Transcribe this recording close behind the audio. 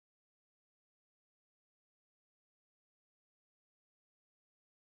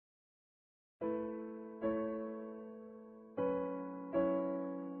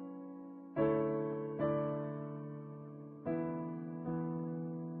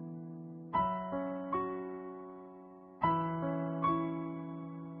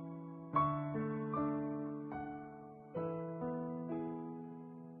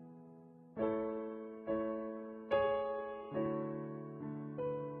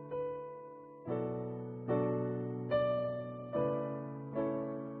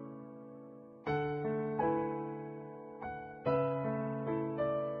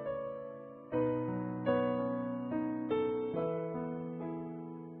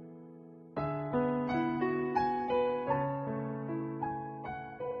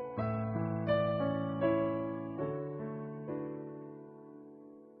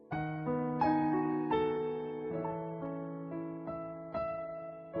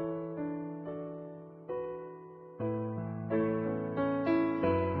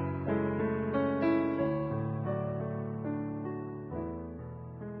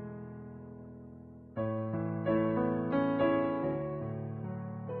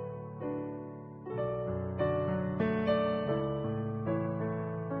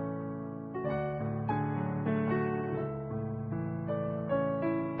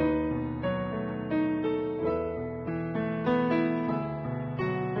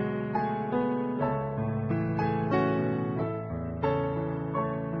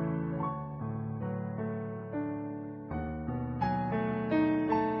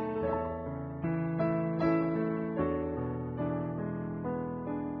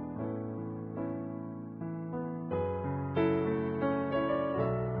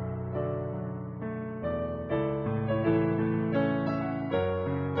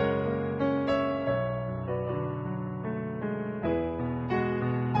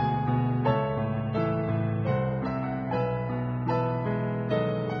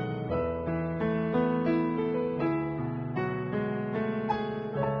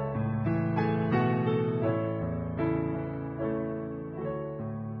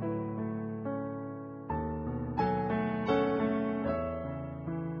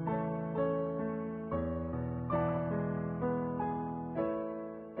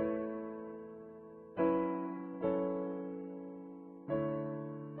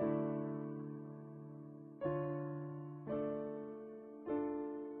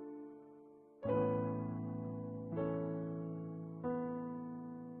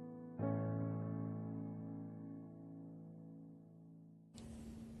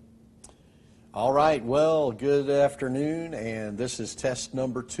All right, well, good afternoon, and this is test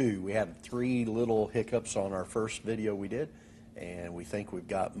number 2. We had 3 little hiccups on our first video we did, and we think we've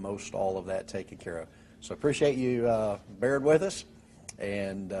got most all of that taken care of. So appreciate you bearing with us,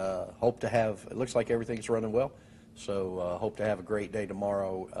 and hope to have, it looks like everything's running well, so hope to have a great day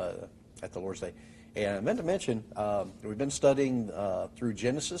tomorrow at the Lord's Day. And I meant to mention, we've been studying through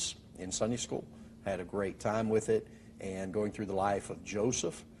Genesis in Sunday school, had a great time with it, and going through the life of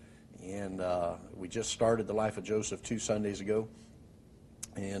Joseph. And we just started the life of Joseph 2 Sundays ago,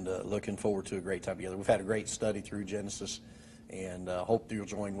 and looking forward to a great time together. We've had a great study through Genesis, and hope you'll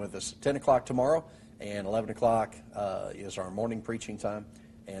join with us. 10 o'clock tomorrow, and 11 o'clock is our morning preaching time,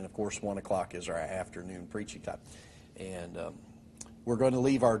 and of course 1 o'clock is our afternoon preaching time. And we're going to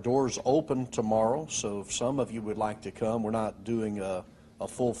leave our doors open tomorrow, so if some of you would like to come, we're not doing a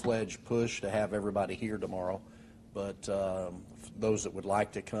full-fledged push to have everybody here tomorrow. But those that would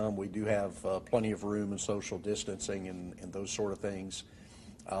like to come, we do have plenty of room and social distancing and those sort of things.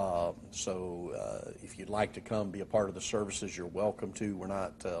 So if you'd like to come be a part of the services, you're welcome to. We're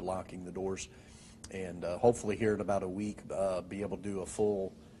not locking the doors. And hopefully here in about a week, be able to do a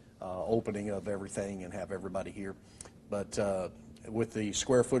full opening of everything and have everybody here. But with the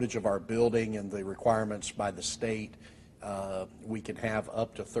square footage of our building and the requirements by the state, we can have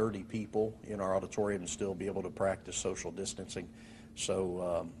up to 30 people in our auditorium and still be able to practice social distancing.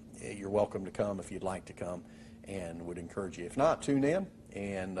 So you're welcome to come if you'd like to come, and would encourage you. If not, tune in,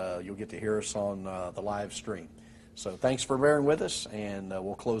 and you'll get to hear us on the live stream. So thanks for bearing with us, and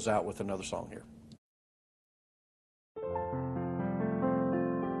we'll close out with another song here.